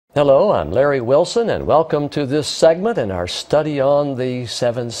Hello, I'm Larry Wilson, and welcome to this segment in our study on the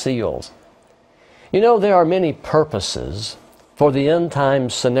seven seals. You know, there are many purposes for the end-time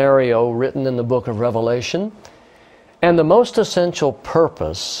scenario written in the book of Revelation, and the most essential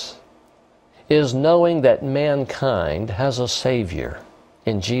purpose is knowing that mankind has a Savior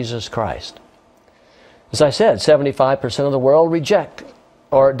in Jesus Christ. As I said, 75% of the world reject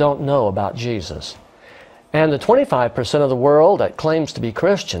or don't know about Jesus. And the 25% of the world that claims to be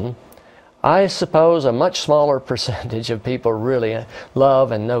Christian, I suppose a much smaller percentage of people really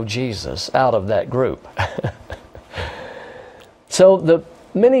love and know Jesus out of that group. So the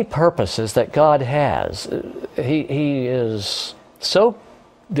many purposes that God has, He is so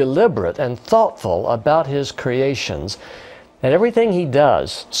deliberate and thoughtful about His creations that everything He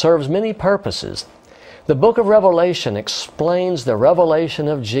does serves many purposes. The book of Revelation explains the revelation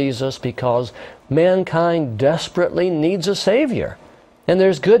of Jesus because mankind desperately needs a Savior. And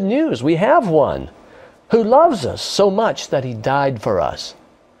there's good news. We have one who loves us so much that He died for us.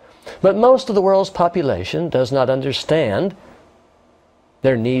 But most of the world's population does not understand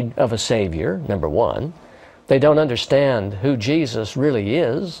their need of a Savior, number one. They don't understand who Jesus really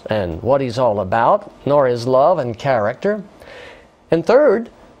is and what He's all about, nor His love and character. And third,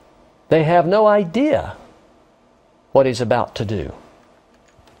 they have no idea what He's about to do.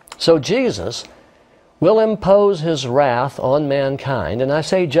 So Jesus will impose His wrath on mankind, and I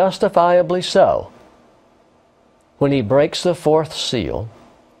say justifiably so, when He breaks the fourth seal,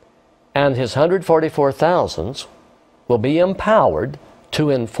 and His 144,000 will be empowered to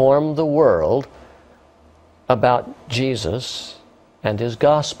inform the world about Jesus and His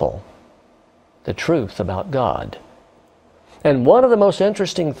gospel, the truth about God. And one of the most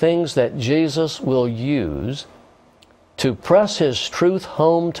interesting things that Jesus will use to press His truth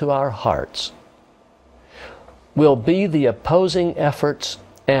home to our hearts will be the opposing efforts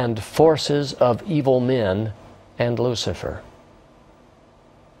and forces of evil men and Lucifer.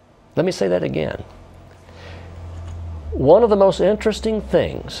 Let me say that again. One of the most interesting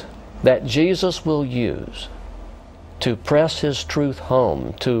things that Jesus will use to press His truth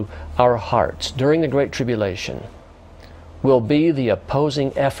home to our hearts during the Great Tribulation will be the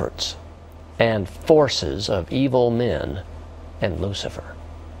opposing efforts and forces of evil men and Lucifer.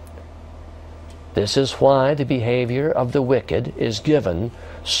 This is why the behavior of the wicked is given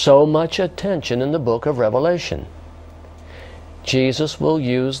so much attention in the book of Revelation. Jesus will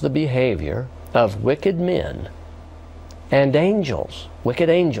use the behavior of wicked men and angels, wicked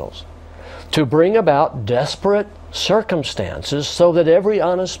angels, to bring about desperate circumstances so that every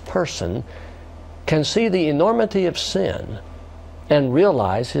honest person can see the enormity of sin and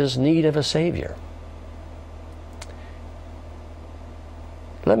realize his need of a Savior.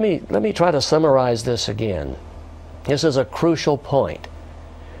 Let me try to summarize this again. This is a crucial point.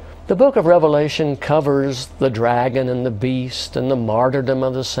 The book of Revelation covers the dragon and the beast and the martyrdom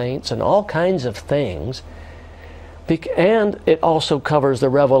of the saints and all kinds of things. And it also covers the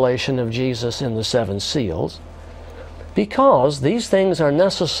revelation of Jesus in the seven seals, because these things are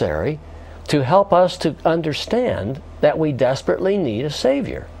necessary to help us to understand that we desperately need a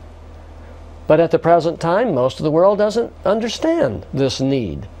Savior. But at the present time, most of the world doesn't understand this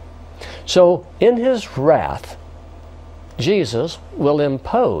need. So in His wrath, Jesus will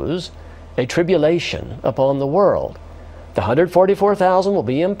impose a tribulation upon the world. The 144,000 will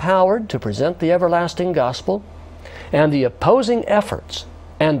be empowered to present the everlasting gospel, and the opposing efforts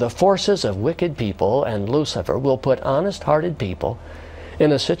and the forces of wicked people and Lucifer will put honest-hearted people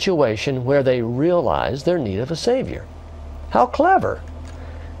in a situation where they realize their need of a Savior. How clever!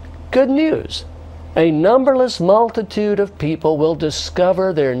 Good news. A numberless multitude of people will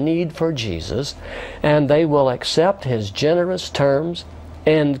discover their need for Jesus, and they will accept His generous terms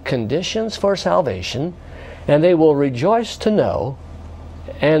and conditions for salvation, and they will rejoice to know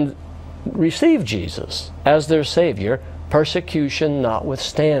and receive Jesus as their Savior, persecution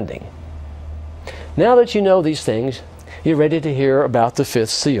notwithstanding. Now that you know these things, you're ready to hear about the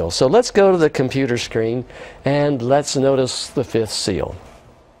fifth seal. So let's go to the computer screen and let's notice the fifth seal.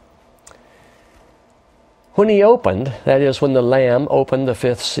 When He opened, that is, when the Lamb opened the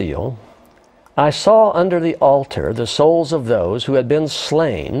fifth seal, I saw under the altar the souls of those who had been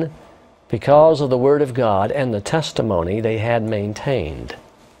slain because of the Word of God and the testimony they had maintained.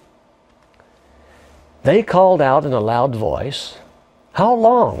 They called out in a loud voice, "How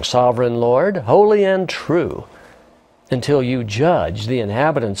long, Sovereign Lord, holy and true, until you judge the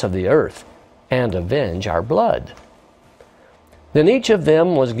inhabitants of the earth and avenge our blood?" Then each of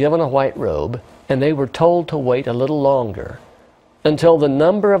them was given a white robe, and they were told to wait a little longer, until the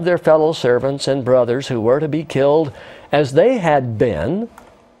number of their fellow servants and brothers who were to be killed as they had been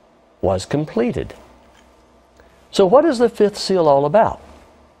was completed. So what is the fifth seal all about?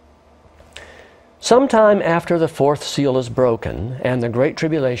 Sometime after the fourth seal is broken and the Great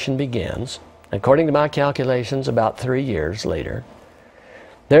Tribulation begins, according to my calculations about 3 years later,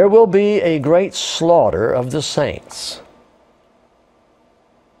 there will be a great slaughter of the saints.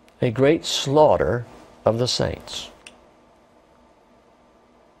 A great slaughter of the saints.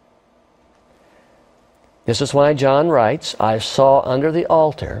 This is why John writes, I saw under the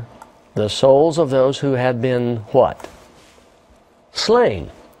altar the souls of those who had been what? Slain.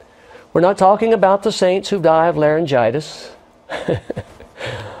 We're not talking about the saints who die of laryngitis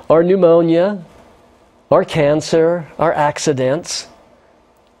or pneumonia or cancer or accidents.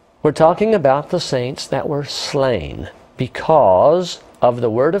 We're talking about the saints that were slain because of the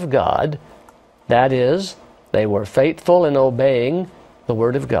Word of God. That is, they were faithful in obeying the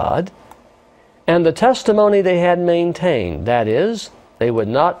Word of God, and the testimony they had maintained. That is, they would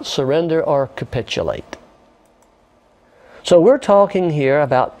not surrender or capitulate. So we're talking here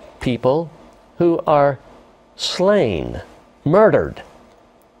about people who are slain, murdered,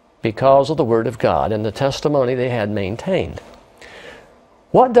 because of the Word of God and the testimony they had maintained.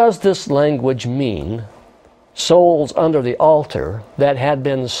 What does this language mean, souls under the altar that had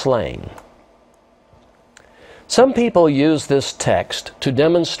been slain? Some people use this text to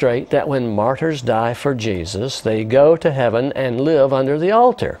demonstrate that when martyrs die for Jesus, they go to heaven and live under the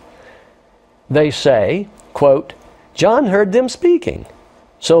altar. They say, quote, John heard them speaking,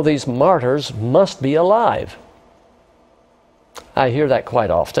 so these martyrs must be alive. I hear that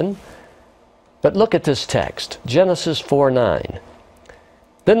quite often. But look at this text, Genesis 4:9.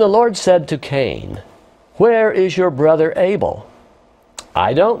 Then the Lord said to Cain, Where is your brother Abel?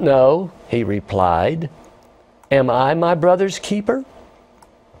 I don't know, he replied. Am I my brother's keeper?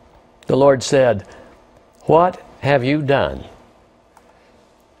 The Lord said, What have you done?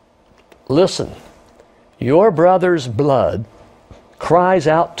 Listen, your brother's blood cries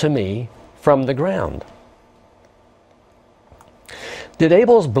out to me from the ground. Did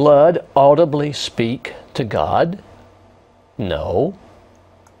Abel's blood audibly speak to God? No.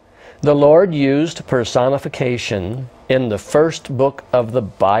 The Lord used personification in the first book of the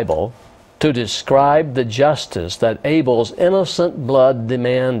Bible to describe the justice that Abel's innocent blood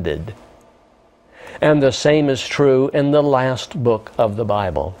demanded. And the same is true in the last book of the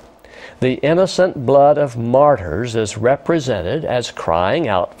Bible. The innocent blood of martyrs is represented as crying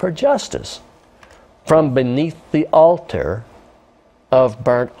out for justice from beneath the altar of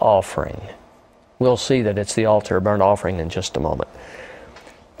burnt offering. We'll see that it's the altar of burnt offering in just a moment.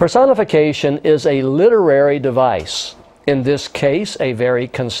 Personification is a literary device. In this case, a very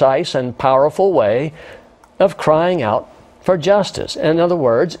concise and powerful way of crying out for justice. In other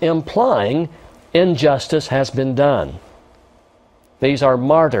words, implying injustice has been done. These are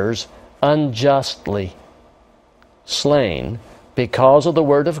martyrs unjustly slain because of the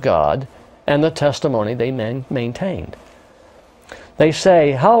Word of God and the testimony they maintained. They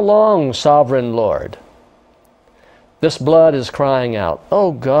say, How long, sovereign Lord? This blood is crying out,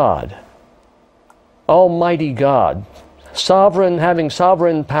 Oh God, Almighty God, sovereign, having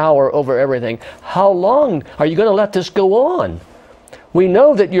sovereign power over everything. How long are you going to let this go on? We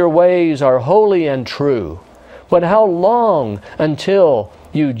know that your ways are holy and true, but how long until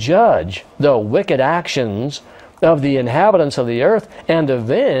you judge the wicked actions of the inhabitants of the earth and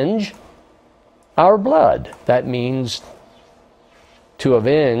avenge our blood? That means to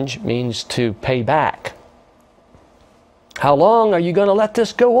avenge means to pay back. How long are you going to let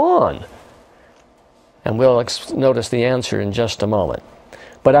this go on? And we'll notice the answer in just a moment.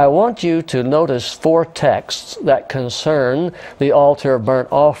 But I want you to notice 4 texts that concern the altar of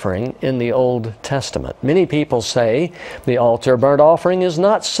burnt offering in the Old Testament. Many people say the altar of burnt offering is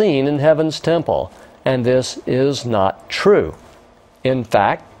not seen in heaven's temple, and this is not true. In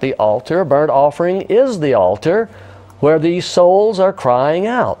fact, the altar of burnt offering is the altar where these souls are crying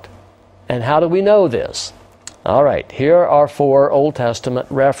out. And how do we know this? All right, here are 4 Old Testament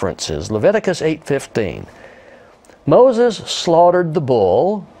references. Leviticus 8:15. Moses slaughtered the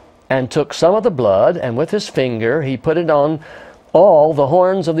bull and took some of the blood, and with his finger he put it on all the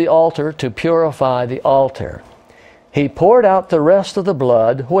horns of the altar to purify the altar. He poured out the rest of the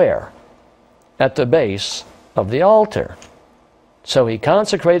blood where? At the base of the altar. So he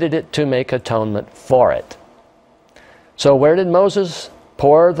consecrated it to make atonement for it. So where did Moses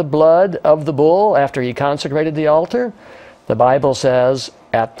pour the blood of the bull after he consecrated the altar? The Bible says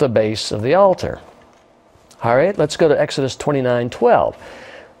at the base of the altar. All right, let's go to Exodus 29:12.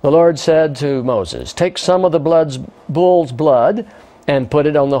 The Lord said to Moses, Take some of the bull's blood and put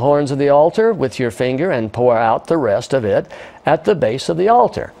it on the horns of the altar with your finger and pour out the rest of it at the base of the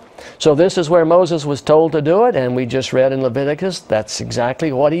altar. So this is where Moses was told to do it, and we just read in Leviticus, that's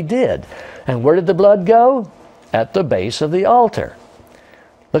exactly what he did. And where did the blood go? At the base of the altar.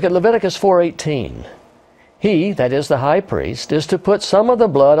 Look at Leviticus 4:18. He, that is the high priest, is to put some of the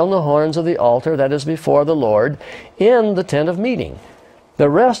blood on the horns of the altar that is before the Lord in the tent of meeting. The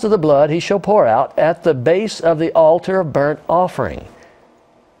rest of the blood he shall pour out at the base of the altar of burnt offering.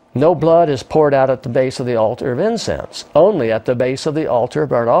 No blood is poured out at the base of the altar of incense, only at the base of the altar of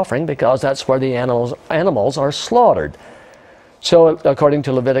burnt offering, because that's where the animals are slaughtered. So according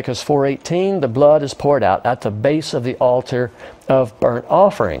to Leviticus 4:18, the blood is poured out at the base of the altar of burnt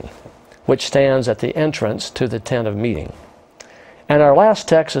offering, which stands at the entrance to the tent of meeting. And our last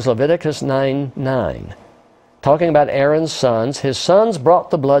text is Leviticus 9:9, talking about Aaron's sons. His sons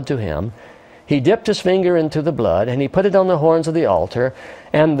brought the blood to him. He dipped his finger into the blood, and he put it on the horns of the altar,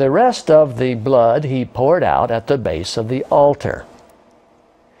 and the rest of the blood he poured out at the base of the altar.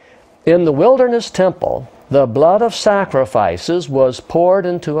 In the wilderness temple, the blood of sacrifices was poured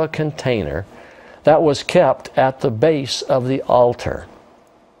into a container that was kept at the base of the altar.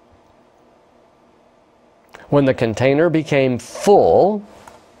 When the container became full,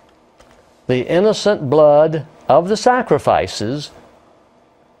 the innocent blood of the sacrifices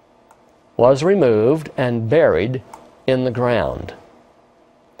was removed and buried in the ground.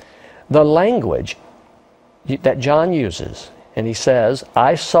 The language that John uses, and he says,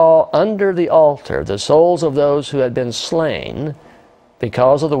 I saw under the altar the souls of those who had been slain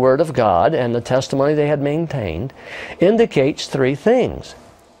because of the word of God and the testimony they had maintained, indicates three things.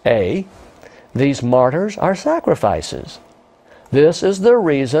 A, these martyrs are sacrifices. This is the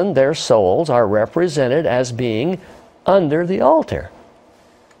reason their souls are represented as being under the altar,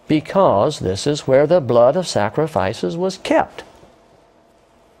 because this is where the blood of sacrifices was kept.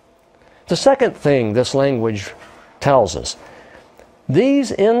 The second thing this language tells us,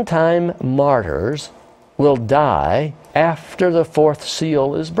 these end-time martyrs will die after the fourth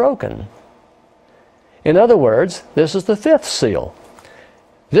seal is broken. In other words, this is the fifth seal.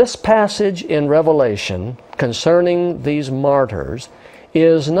 This passage in Revelation concerning these martyrs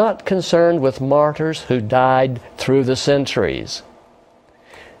is not concerned with martyrs who died through the centuries.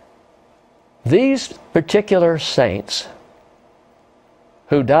 These particular saints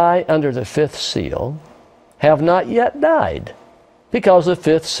who die under the fifth seal have not yet died, because the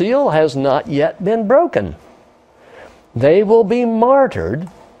fifth seal has not yet been broken. They will be martyred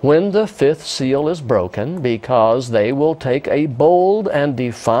when the fifth seal is broken, because they will take a bold and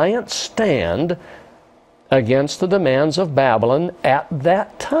defiant stand against the demands of Babylon at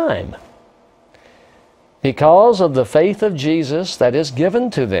that time. Because of the faith of Jesus that is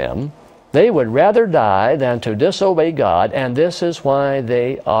given to them, they would rather die than to disobey God, and this is why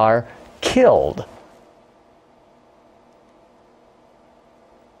they are killed.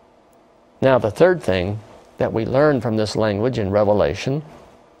 Now, the third thing that we learn from this language in Revelation,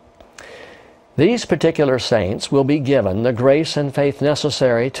 these particular saints will be given the grace and faith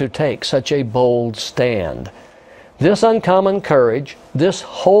necessary to take such a bold stand. This uncommon courage, this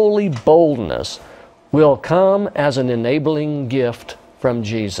holy boldness, will come as an enabling gift from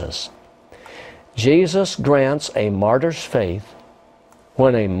Jesus. Jesus grants a martyr's faith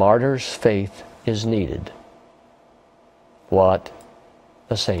when a martyr's faith is needed. What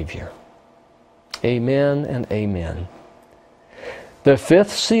a Savior. Amen and amen. The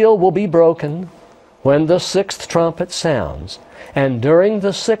fifth seal will be broken when the sixth trumpet sounds, and during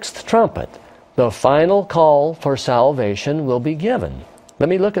the sixth trumpet, the final call for salvation will be given. Let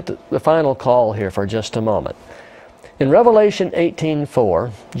me look at the final call here for just a moment. In Revelation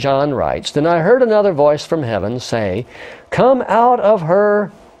 18:4, John writes, Then I heard another voice from heaven say, Come out of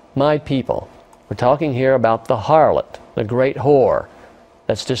her, my people. We're talking here about the harlot, the great whore,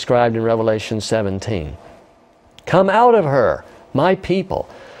 that's described in Revelation 17. Come out of her, my people,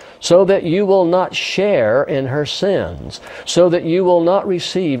 so that you will not share in her sins, so that you will not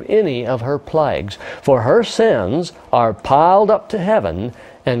receive any of her plagues. For her sins are piled up to heaven,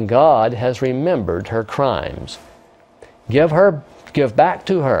 and God has remembered her crimes. Give back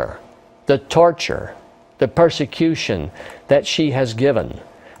to her the torture, the persecution that she has given.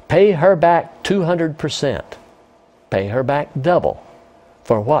 Pay her back 200%. Pay her back double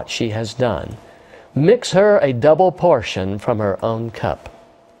for what she has done. Mix her a double portion from her own cup.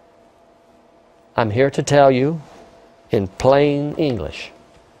 I'm here to tell you in plain English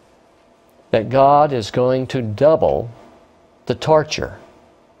that God is going to double the torture.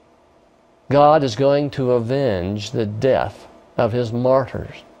 God is going to avenge the death of His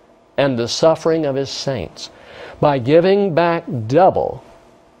martyrs and the suffering of His saints by giving back double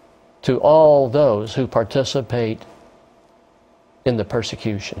to all those who participate in the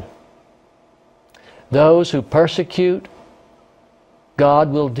persecution. Those who persecute,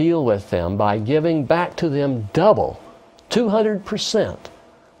 God will deal with them by giving back to them double, 200%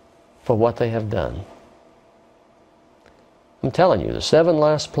 for what they have done. I'm telling you, the 7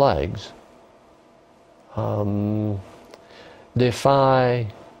 last plagues defy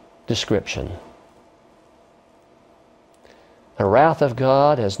description. The wrath of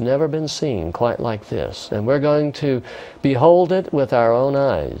God has never been seen quite like this, and we're going to behold it with our own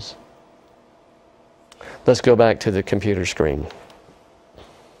eyes. Let's go back to the computer screen.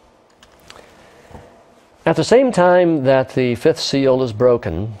 At the same time that the 5th seal is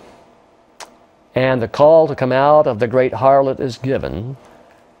broken and the call to come out of the great harlot is given,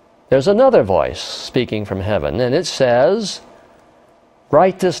 there's another voice speaking from heaven, and it says,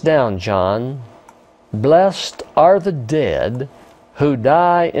 write this down, John, blessed are the dead who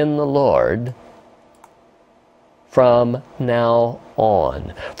die in the Lord from now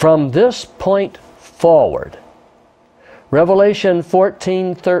on. From this point forward, Revelation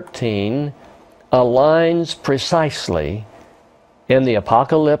 14:13 aligns precisely in the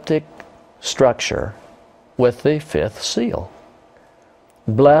apocalyptic structure with the 5th seal.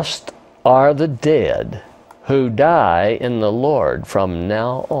 Blessed are the dead who die in the Lord from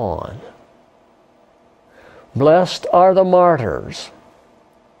now on. Blessed are the martyrs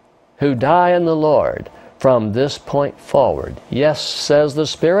who die in the Lord from this point forward. Yes, says the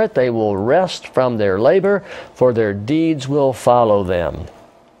Spirit, they will rest from their labor, for their deeds will follow them.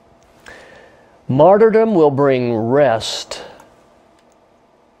 Martyrdom will bring rest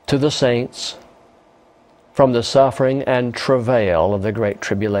to the saints from the suffering and travail of the Great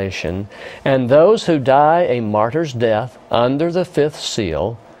Tribulation, and those who die a martyr's death under the 5th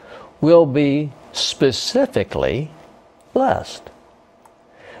seal will be specifically blessed.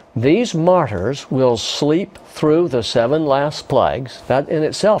 These martyrs will sleep through the 7 last plagues. That in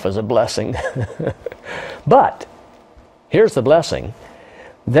itself is a blessing. But here's the blessing.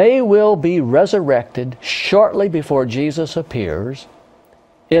 They will be resurrected shortly before Jesus appears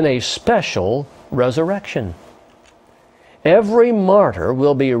in a special resurrection. Every martyr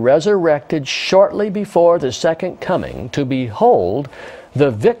will be resurrected shortly before the second coming to behold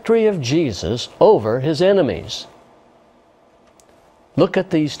the victory of Jesus over his enemies. Look at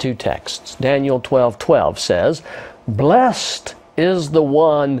these 2 texts. Daniel 12:12 says, blessed is the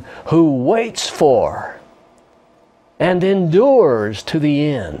one who waits for and endures to the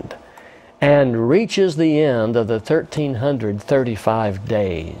end and reaches the end of the 1335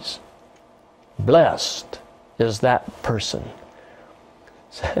 days. Blessed is that person.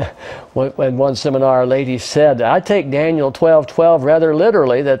 When one seminar, a lady said, I take Daniel 12:12 rather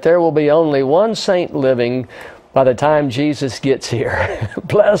literally, that there will be only one saint living by the time Jesus gets here.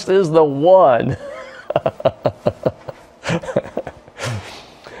 Blessed is the one.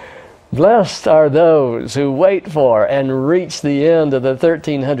 Blessed are those who wait for and reach the end of the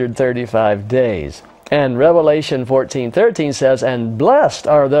 1335 days. And Revelation 14:13 says, and blessed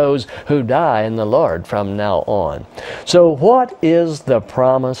are those who die in the Lord from now on. So what is the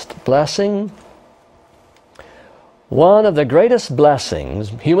promised blessing? One of the greatest blessings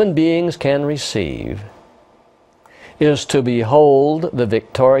human beings can receive is to behold the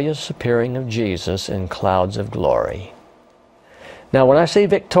victorious appearing of Jesus in clouds of glory. Now, when I say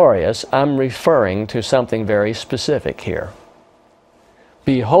victorious, I'm referring to something very specific here.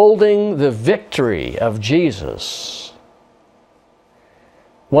 Beholding the victory of Jesus.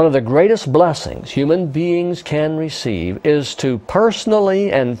 One of the greatest blessings human beings can receive is to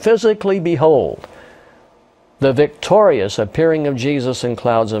personally and physically behold the victorious appearing of Jesus in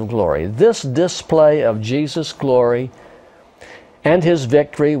clouds of glory. This display of Jesus' glory and his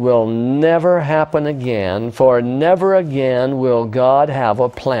victory will never happen again, for never again will God have a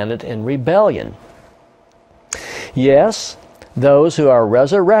planet in rebellion. Yes, those who are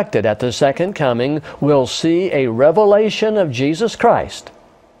resurrected at the second coming will see a revelation of Jesus Christ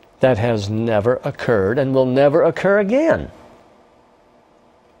that has never occurred and will never occur again.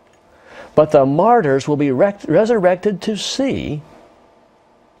 But the martyrs will be resurrected to see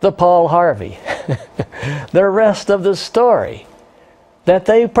the Paul Harvey, the rest of the story that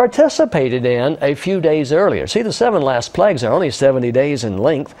they participated in a few days earlier. See, the 7 last plagues are only 70 days in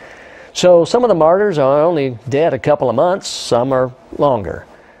length. So some of the martyrs are only dead a couple of months, some are longer.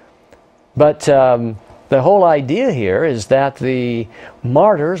 But the whole idea here is that the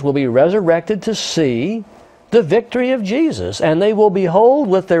martyrs will be resurrected to see the victory of Jesus, and they will behold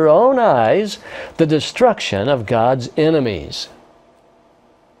with their own eyes the destruction of God's enemies.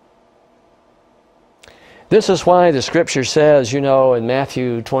 This is why the Scripture says, you know, in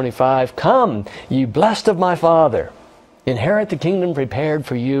Matthew 25, come, ye blessed of my Father, Inherit the kingdom prepared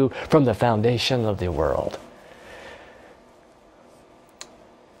for you from the foundation of the world.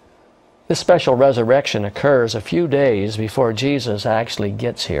 This special resurrection occurs a few days before Jesus actually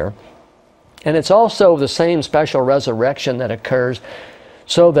gets here. And it's also the same special resurrection that occurs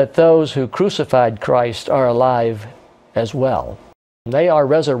so that those who crucified Christ are alive as well. They are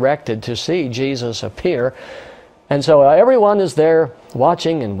resurrected to see Jesus appear. And so everyone is there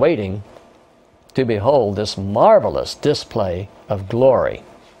watching and waiting to behold this marvelous display of glory.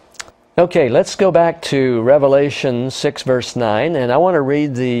 Okay, let's go back to Revelation 6 verse 9, and I want to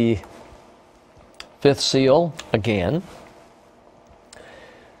read the fifth seal again.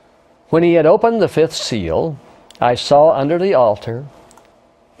 When he had opened the fifth seal, I saw under the altar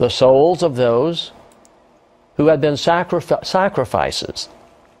the souls of those who had been sacrifices,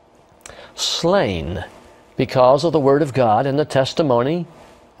 slain because of the word of God and the testimony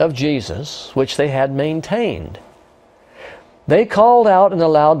of Jesus, which they had maintained. They called out in a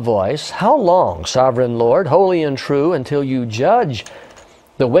loud voice, "How long, sovereign Lord, holy and true, until you judge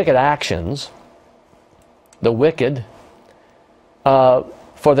the wicked actions, the wicked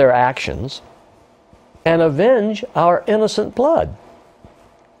for their actions, and avenge our innocent blood?"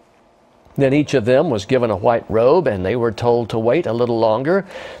 Then each of them was given a white robe, and they were told to wait a little longer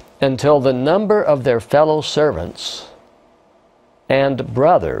until the number of their fellow servants and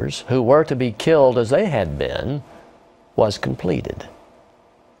brothers who were to be killed as they had been was completed.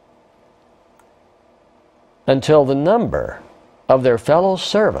 Until the number of their fellow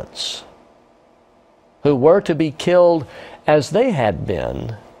servants who were to be killed as they had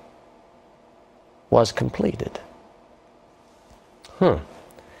been was completed.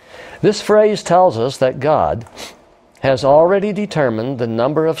 This phrase tells us that God has already determined the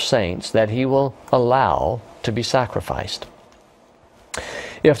number of saints that He will allow to be sacrificed.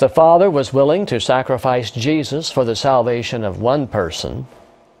 If the Father was willing to sacrifice Jesus for the salvation of one person,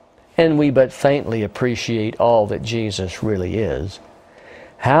 and we but faintly appreciate all that Jesus really is,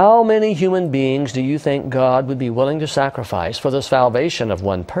 how many human beings do you think God would be willing to sacrifice for the salvation of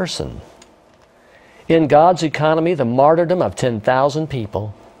one person? In God's economy, the martyrdom of 10,000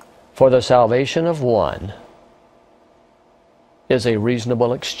 people for the salvation of one is a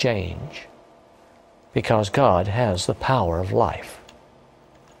reasonable exchange, because God has the power of life.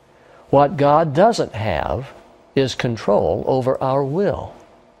 What God doesn't have is control over our will.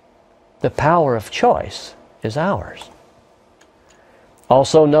 The power of choice is ours.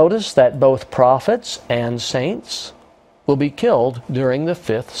 Also notice that both prophets and saints will be killed during the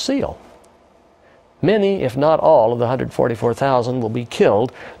fifth seal. Many, if not all, of the 144,000 will be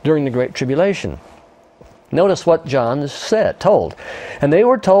killed during the Great Tribulation. Notice what John told. And they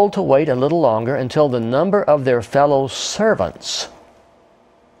were told to wait a little longer until the number of their fellow servants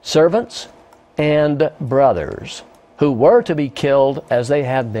and brothers who were to be killed as they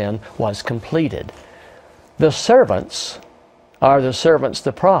had been was completed. The servants are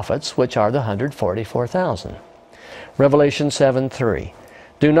the prophets, which are the 144,000. Revelation 7:3.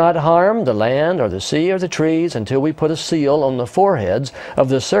 Do not harm the land or the sea or the trees until we put a seal on the foreheads of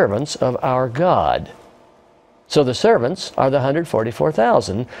the servants of our God. So the servants are the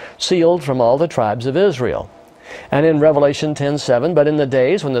 144,000, sealed from all the tribes of Israel. And in Revelation 10:7, but in the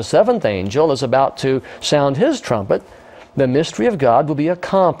days when the seventh angel is about to sound his trumpet, the mystery of God will be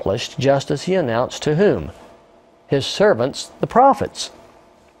accomplished, just as He announced to whom? His servants, the prophets.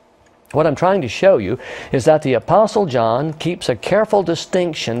 What I'm trying to show you is that the Apostle John keeps a careful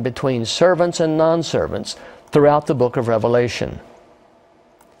distinction between servants and non-servants throughout the book of Revelation.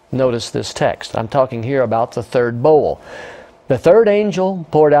 Notice this text. I'm talking here about the third bowl. The third angel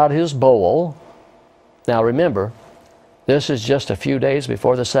poured out his bowl. Now remember, this is just a few days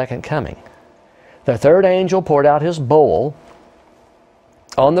before the second coming. The third angel poured out his bowl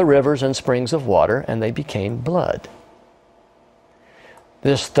on the rivers and springs of water, and they became blood.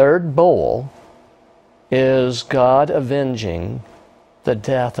 This third bowl is God avenging the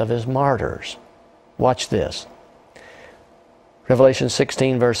death of His martyrs. Watch this. Revelation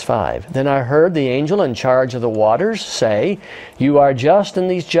 16 verse 5. Then I heard the angel in charge of the waters say, "You are just in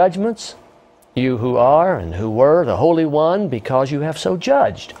these judgments, you who are and who were the Holy One, because you have so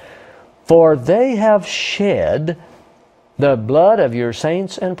judged. For they have shed the blood of your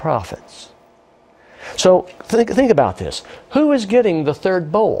saints and prophets." So think about this. Who is getting the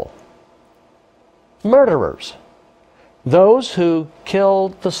third bowl? Murderers. Those who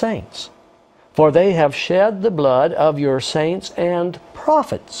killed the saints. For they have shed the blood of your saints and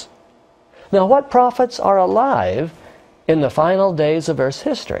prophets. Now, what prophets are alive in the final days of Earth's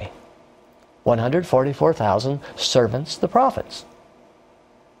history? 144,000 servants, the prophets.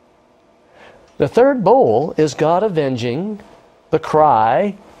 The third bowl is God avenging the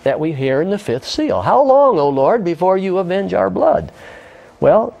cry that we hear in the fifth seal. How long, O Lord, before you avenge our blood?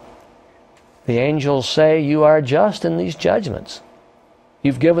 Well, the angels say you are just in these judgments.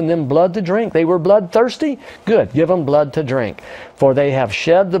 You've given them blood to drink. They were bloodthirsty? Good, give them blood to drink. For they have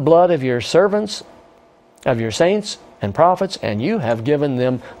shed the blood of your servants, of your saints and prophets, and you have given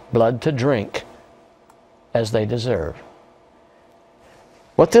them blood to drink as they deserve.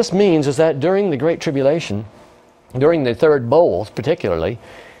 What this means is that during the Great Tribulation, during the third bowl particularly,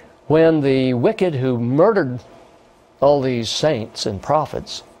 when the wicked who murdered all these saints and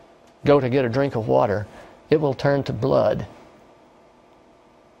prophets go to get a drink of water, it will turn to blood.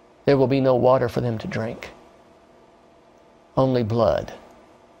 There will be no water for them to drink. Only blood.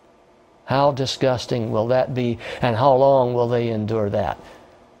 How disgusting will that be, and how long will they endure that?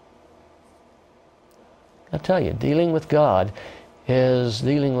 I tell you, dealing with God is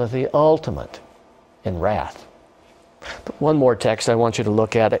dealing with the ultimate in wrath. But one more text I want you to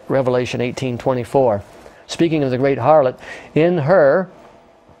look at, Revelation 18:24. Speaking of the great harlot, in her,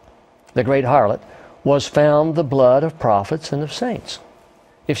 the great harlot, was found the blood of prophets and of saints.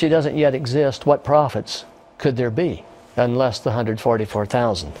 If she doesn't yet exist, what prophets could there be, unless the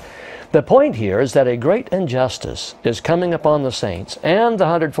 144,000? The point here is that a great injustice is coming upon the saints and the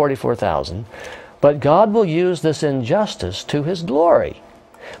 144,000, but God will use this injustice to His glory.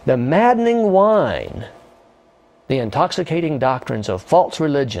 The maddening wine, the intoxicating doctrines of false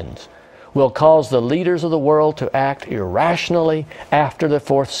religions will cause the leaders of the world to act irrationally after the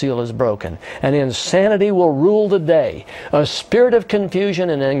fourth seal is broken. And insanity will rule the day. A spirit of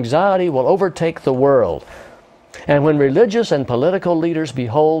confusion and anxiety will overtake the world. And when religious and political leaders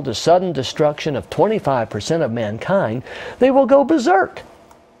behold the sudden destruction of 25% of mankind, they will go berserk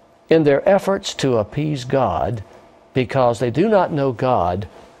in their efforts to appease God because they do not know God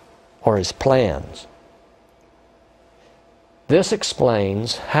or His plans. This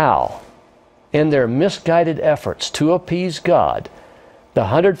explains how, in their misguided efforts to appease God, the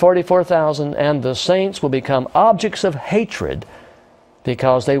 144,000 and the saints will become objects of hatred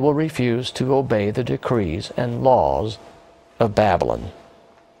because they will refuse to obey the decrees and laws of Babylon.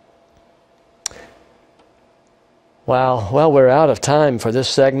 Well, we're out of time for this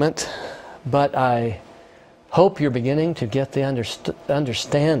segment, but I hope you're beginning to get the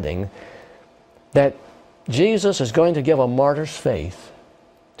understanding that Jesus is going to give a martyr's faith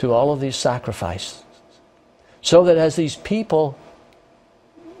to all of these sacrifices, so that as these people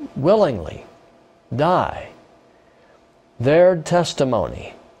willingly die, their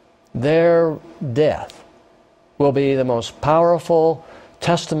testimony, their death will be the most powerful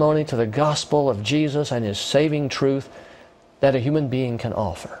testimony to the gospel of Jesus and His saving truth that a human being can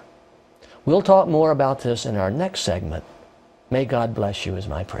offer. We'll talk more about this in our next segment. May God bless you is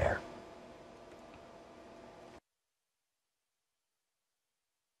my prayer.